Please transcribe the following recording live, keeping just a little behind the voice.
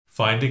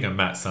Finding a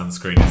matte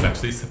sunscreen is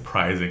actually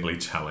surprisingly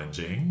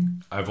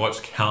challenging. I've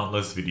watched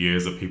countless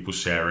videos of people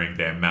sharing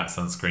their matte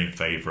sunscreen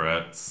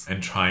favorites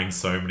and trying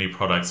so many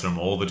products from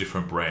all the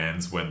different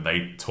brands when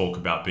they talk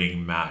about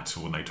being matte,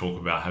 when they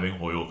talk about having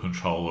oil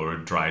control or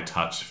a dry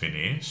touch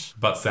finish.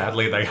 But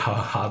sadly, they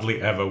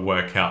hardly ever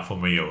work out for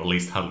me, or at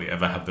least hardly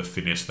ever have the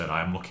finish that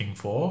I'm looking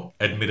for.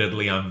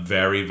 Admittedly, I'm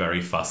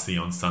very fussy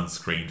on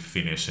sunscreen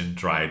finish and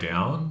dry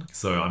down.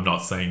 So I'm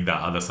not saying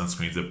that other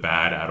sunscreens are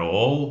bad at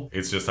all.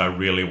 It's just I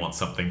really want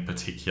something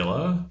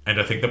particular. And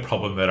I think the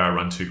problem that I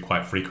run to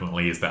quite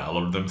frequently is that a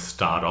lot of them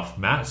start off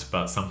matte,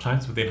 but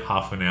sometimes within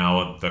half an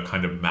hour, the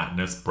kind of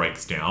matteness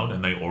breaks down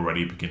and they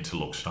already begin to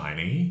look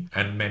shiny.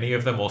 And many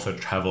of them also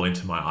travel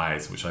into my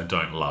eyes, which I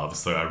don't love.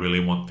 So I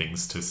really want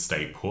things to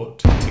stay put.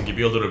 To give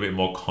you a little bit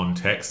more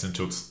context and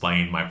to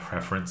explain my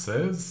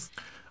preferences,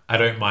 I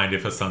don't mind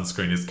if a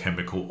sunscreen is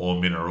chemical or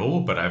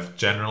mineral, but I've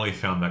generally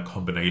found that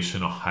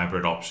combination or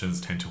hybrid options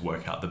tend to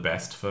work out the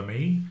best for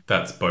me.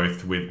 That's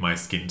both with my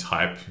skin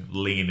type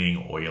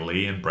leaning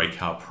oily and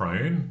breakout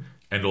prone,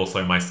 and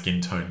also my skin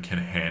tone can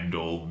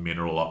handle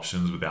mineral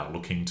options without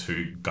looking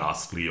too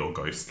ghastly or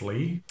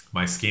ghostly.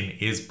 My skin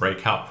is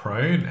breakout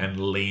prone and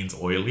leans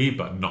oily,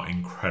 but not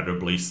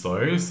incredibly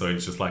so. So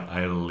it's just like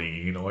I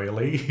lean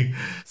oily.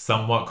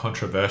 Somewhat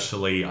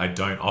controversially, I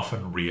don't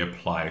often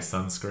reapply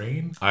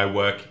sunscreen. I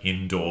work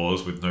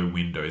indoors with no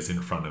windows in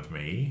front of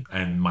me,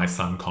 and my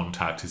sun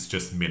contact is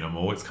just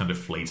minimal. It's kind of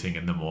fleeting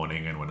in the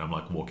morning and when I'm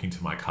like walking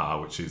to my car,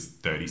 which is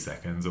 30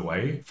 seconds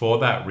away. For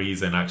that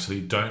reason, I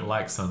actually don't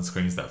like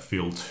sunscreens that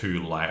feel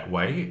too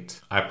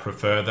lightweight. I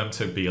prefer them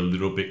to be a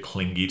little bit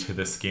clingy to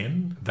the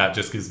skin. That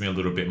just gives me a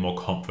little bit more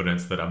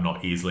confidence that I'm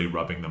not easily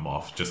rubbing them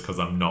off, just because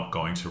I'm not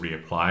going to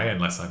reapply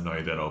unless I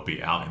know that I'll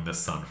be out in the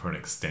sun for an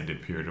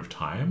extended period of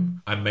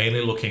time. I'm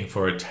mainly looking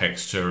for a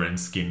texture and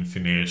skin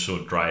finish or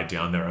dry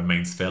down that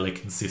remains fairly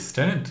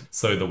consistent.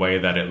 So the way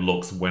that it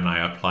looks when I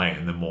apply it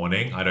in the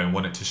morning, I don't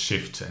want it to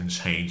shift and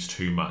change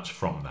too much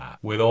from that.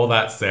 With all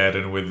that said,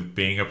 and with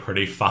being a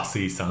pretty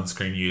fussy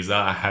sunscreen user,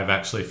 I have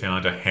actually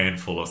found a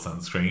handful of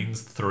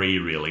sunscreens, 3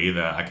 really,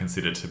 that I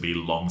consider to be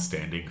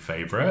long-standing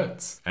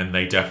favorites, and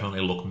they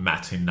definitely look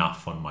matte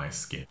enough on my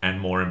skin.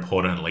 And more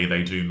importantly,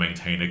 they do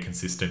maintain a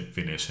consistent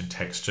finish and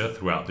texture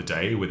throughout the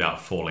day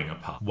without falling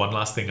apart. One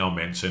last thing I'll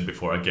mention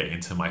before I get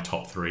into my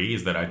top 3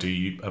 is that I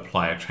do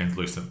apply a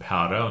translucent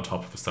powder on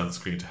top of the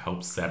sunscreen to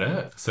help set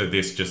it. So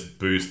this just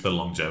boosts the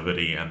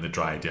longevity and the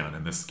dry down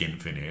and the skin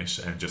finish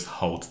and just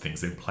holds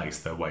things in place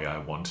the way I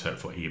want it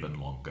for even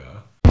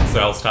longer. So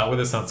I'll start with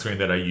a sunscreen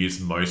that I use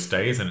most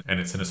days, and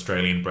it's an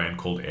Australian brand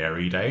called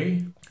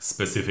Airyday,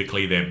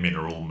 specifically their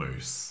Mineral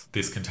Mousse.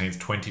 This contains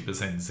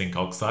 20% zinc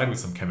oxide with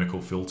some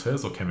chemical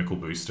filters, or chemical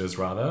boosters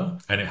rather,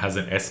 and it has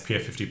an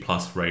SPF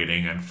 50+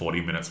 rating and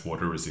 40 minutes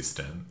water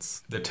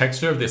resistance. The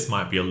texture of this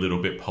might be a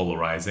little bit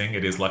polarizing.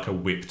 It is like a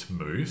whipped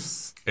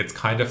mousse. It's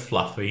kind of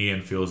fluffy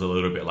and feels a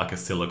little bit like a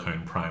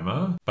silicone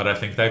primer, but I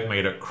think they've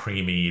made it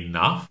creamy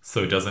enough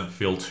so it doesn't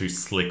feel too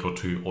slick or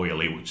too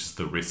oily, which is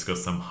the risk of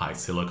some high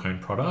silicone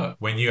product.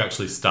 When you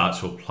actually start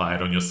to apply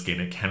it on your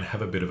skin, it can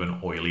have a bit of an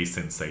oily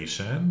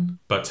sensation,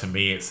 but to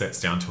me it sets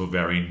down to a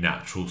very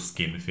natural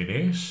skin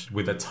finish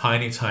with a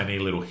tiny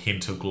little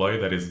hint of glow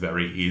that is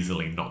very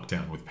easily knocked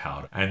down with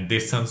powder. And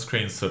this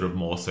sunscreen, sort of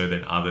more so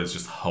than others,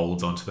 just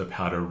holds onto the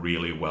powder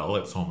really well.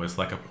 It's almost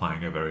like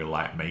applying a very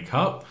light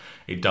makeup.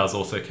 It does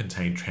also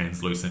contain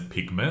translucent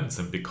pigments,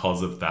 and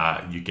because of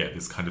that, you get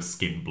this kind of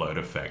skin bloat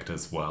effect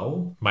as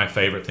well. My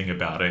favorite thing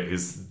about it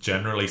is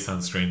generally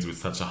sunscreens with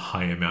such a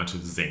high amount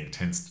of zinc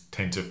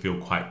tend to feel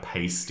quite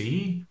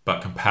pasty,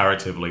 but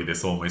comparatively,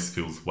 this almost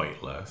feels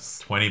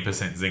weightless.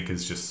 20% zinc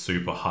is just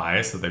super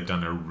high, so they've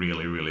done a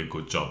really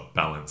good job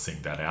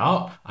balancing that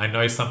out. I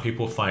know some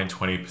people find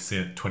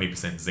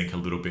 20% zinc a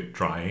little bit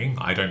drying.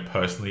 I don't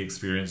personally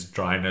experience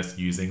dryness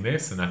using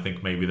this, and I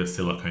think maybe the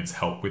silicones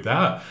help with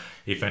that.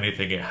 If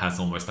anything, it has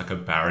almost like a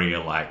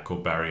barrier-like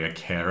or barrier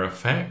care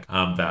effect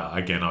that,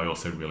 again, I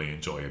also really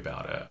enjoy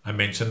about it. I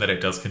mentioned that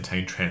it does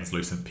contain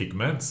translucent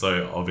pigments,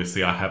 so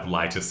obviously I have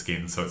lighter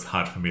skin, so it's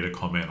hard for me to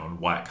comment on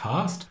white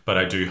cast, but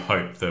I do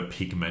hope the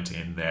pigment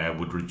in there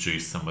would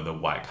reduce some of the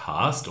white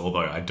cast,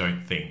 although I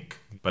don't think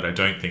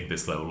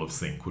this level of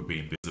zinc would be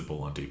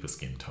invisible on deeper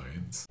skin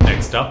tones.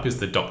 Next up is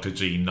the Dr.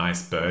 G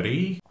Nice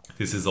Birdie.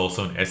 This is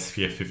also an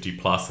SPF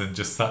 50+ and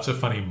just such a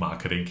funny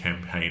marketing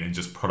campaign and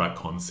just product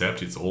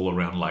concept. It's all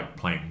around like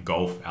playing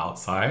golf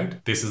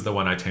outside. This is the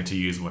one I tend to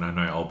use when I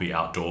know I'll be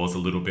outdoors a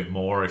little bit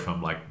more, if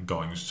I'm like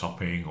going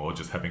shopping or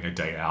just having a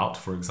day out,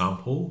 for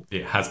example.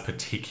 It has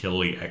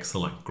particularly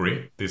excellent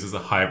grip. This is a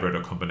hybrid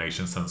or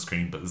combination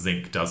sunscreen, but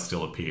zinc does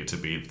still appear to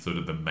be sort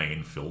of the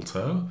main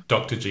filter.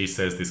 Dr. G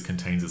says this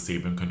contains a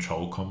sebum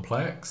control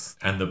complex,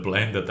 and the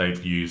blend that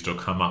they've used or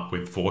come up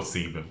with for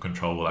sebum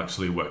control will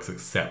actually works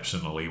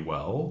exceptionally well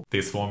well.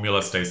 This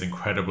formula stays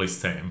incredibly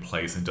set in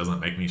place and doesn't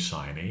make me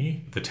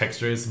shiny. The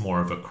texture is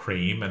more of a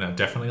cream and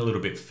definitely a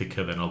little bit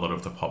thicker than a lot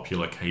of the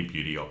popular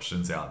K-beauty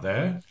options out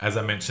there. As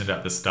I mentioned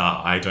at the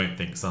start, I don't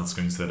think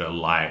sunscreens that are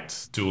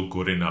light do a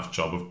good enough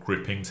job of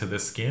gripping to the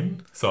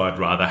skin, so I'd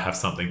rather have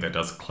something that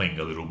does cling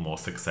a little more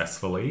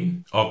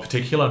successfully. Of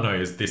particular note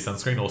is this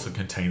sunscreen also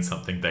contains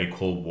something they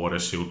call water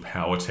shield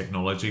power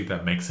technology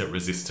that makes it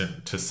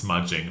resistant to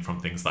smudging from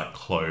things like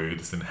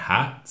clothes and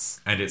hats,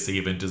 and it's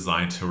even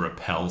designed to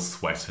repel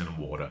sweat and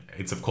water.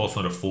 It's of course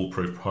not a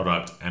foolproof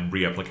product and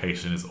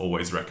reapplication is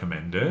always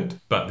recommended,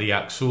 but the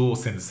actual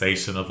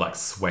sensation of like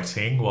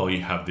sweating while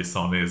you have this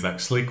on is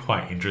actually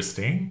quite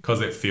interesting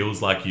because it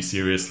feels like you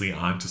seriously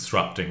aren't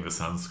disrupting the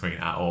sunscreen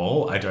at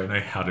all. I don't know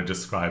how to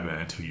describe it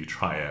until you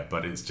try it,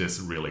 but it's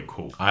just really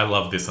cool. I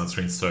love this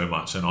sunscreen so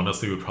much and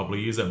honestly would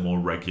probably use it more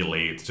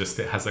regularly. It's just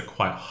it has a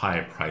quite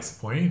high price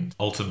point.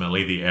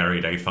 Ultimately, the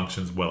Airyday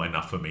functions well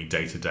enough for me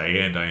day to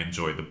day and I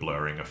enjoy the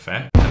blurring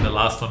effect. And the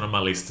last one on my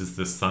list is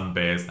the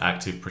Sunbears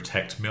Active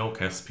Protect Milk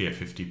SPF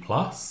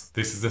 50+.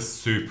 This is a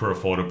super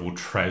affordable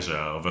treasure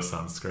of a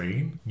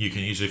sunscreen. You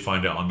can usually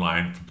find it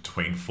online for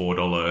between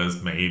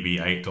 $4, maybe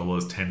 $8,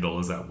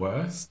 $10 at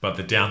worst. But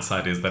the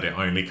downside is that it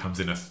only comes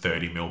in a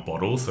 30ml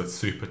bottle, so it's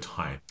super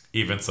tiny.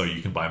 Even so,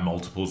 you can buy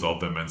multiples of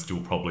them and still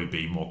probably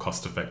be more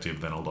cost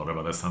effective than a lot of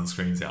other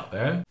sunscreens out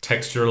there.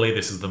 Texturally,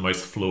 this is the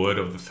most fluid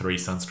of the 3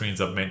 sunscreens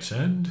I've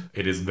mentioned.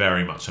 It is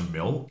very much a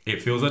milk.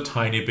 It feels a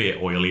tiny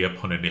bit oily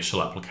upon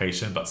initial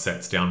application, but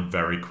sets down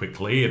very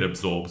quickly. It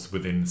absorbs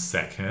within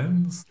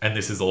seconds. And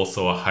this is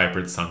also a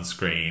hybrid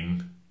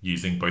sunscreen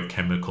using both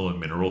chemical and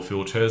mineral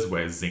filters,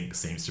 where zinc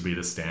seems to be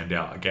the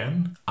standout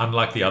again.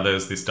 Unlike the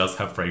others, this does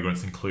have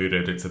fragrance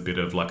included. It's a bit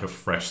of like a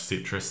fresh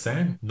citrus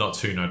scent. Not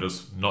too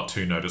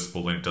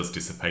noticeable, and it does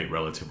dissipate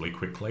relatively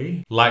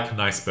quickly. Like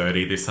Nice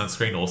Birdie, this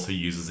sunscreen also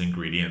uses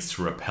ingredients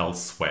to repel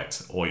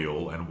sweat,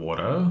 oil, and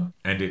water.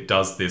 And it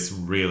does this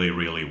really,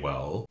 really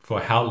well.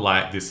 For how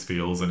light this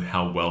feels and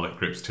how well it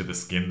grips to the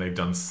skin, they've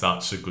done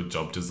such a good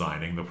job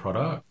designing the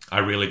product. I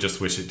really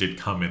just wish it did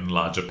come in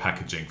larger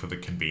packaging for the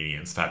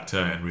convenience factor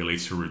and really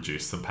to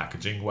reduce some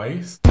packaging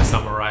waste. To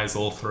summarize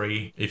all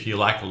 3, if you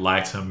like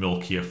lighter,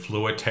 milkier,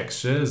 fluid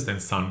textures, then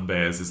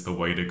Sunbears is the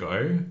way to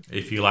go.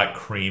 If you like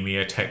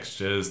creamier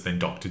textures, then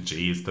Dr.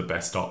 G is the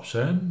best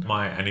option.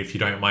 And if you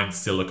don't mind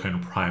silicone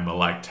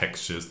primer-like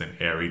textures, then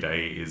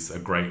Airyday is a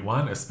great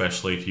one,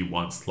 especially if you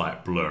want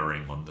slight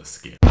blurring on the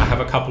skin. I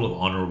have a couple of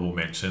honourable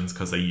mentions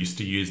because I used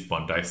to use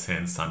Bondi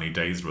Sand Sunny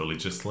Days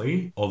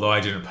religiously. Although I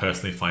didn't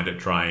personally find it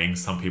drying,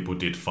 some people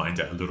did find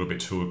it a little bit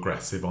too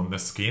aggressive on the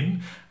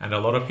skin, and a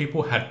lot of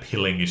people had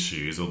pilling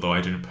issues, although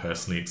I didn't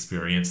personally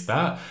experience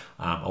that.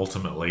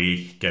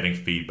 Ultimately, getting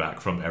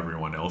feedback from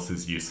everyone else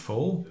is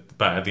useful.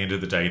 But at the end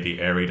of the day, the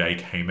Airyday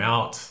came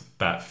out.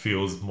 That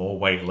feels more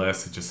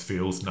weightless, it just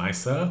feels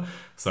nicer.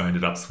 So I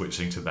ended up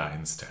switching to that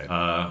instead.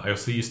 I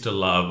also used to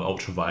love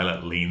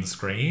Ultraviolet Lean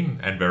Screen,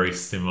 and very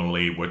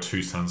similarly were 2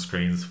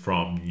 sunscreens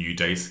from New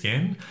Day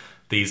Skin.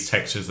 These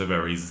textures are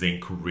very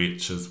zinc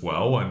rich as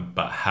well,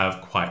 but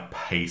have quite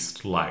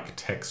paste-like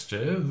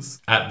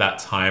textures. At that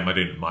time, I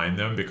didn't mind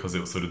them because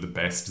it was sort of the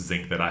best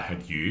zinc that I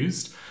had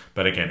used.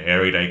 But again,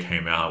 Airyday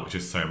came out, which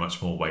is so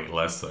much more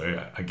weightless,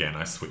 so again,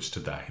 I switched to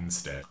that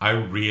instead. I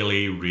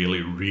really,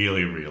 really,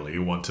 really, really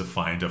want to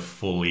find a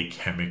fully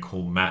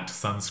chemical matte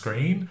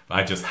sunscreen.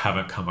 I just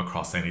haven't come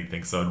across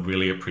anything, so I'd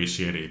really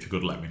appreciate it if you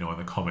could let me know in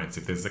the comments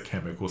if there's a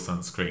chemical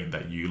sunscreen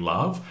that you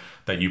love,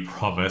 that you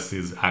promise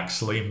is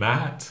actually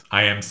matte.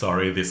 I am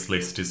sorry, this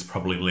list is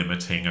probably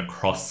limiting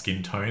across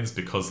skin tones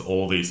because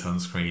all these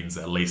sunscreens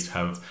at least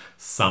have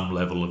some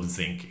level of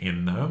zinc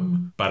in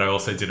them. But I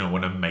also didn't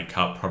want to make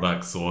up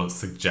products or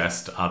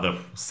suggest other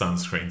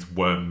sunscreens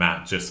were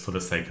matte just for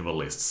the sake of a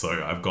list.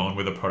 So I've gone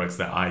with the products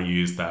that I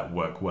use that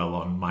work well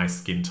on my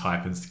skin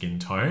type and skin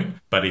tone.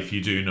 But if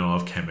you do know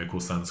of chemical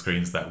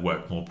sunscreens that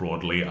work more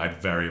broadly, I'd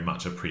very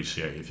much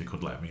appreciate if you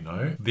could let me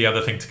know. The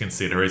other thing to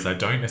consider is I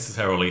don't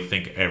necessarily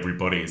think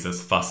everybody is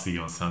as fussy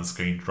on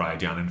sunscreen dry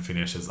down and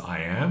finish as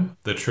I am.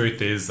 The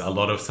truth is a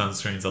lot of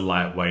sunscreens are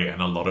lightweight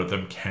and a lot of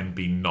them can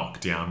be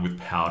knocked down with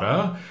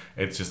powder.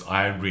 It's just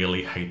I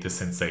really hate the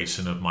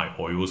sensation of my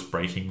oils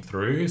breaking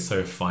through,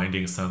 so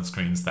finding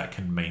sunscreens that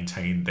can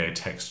maintain their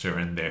texture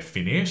and their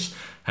finish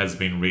has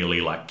been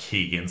really like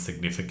key and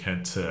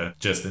significant to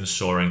just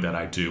ensuring that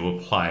I do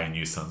apply a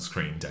new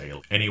sunscreen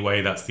daily.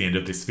 Anyway, that's the end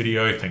of this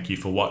video. Thank you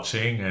for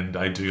watching, and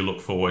I do look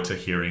forward to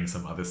hearing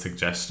some other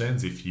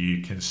suggestions if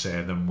you can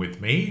share them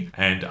with me,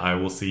 and I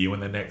will see you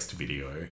in the next video.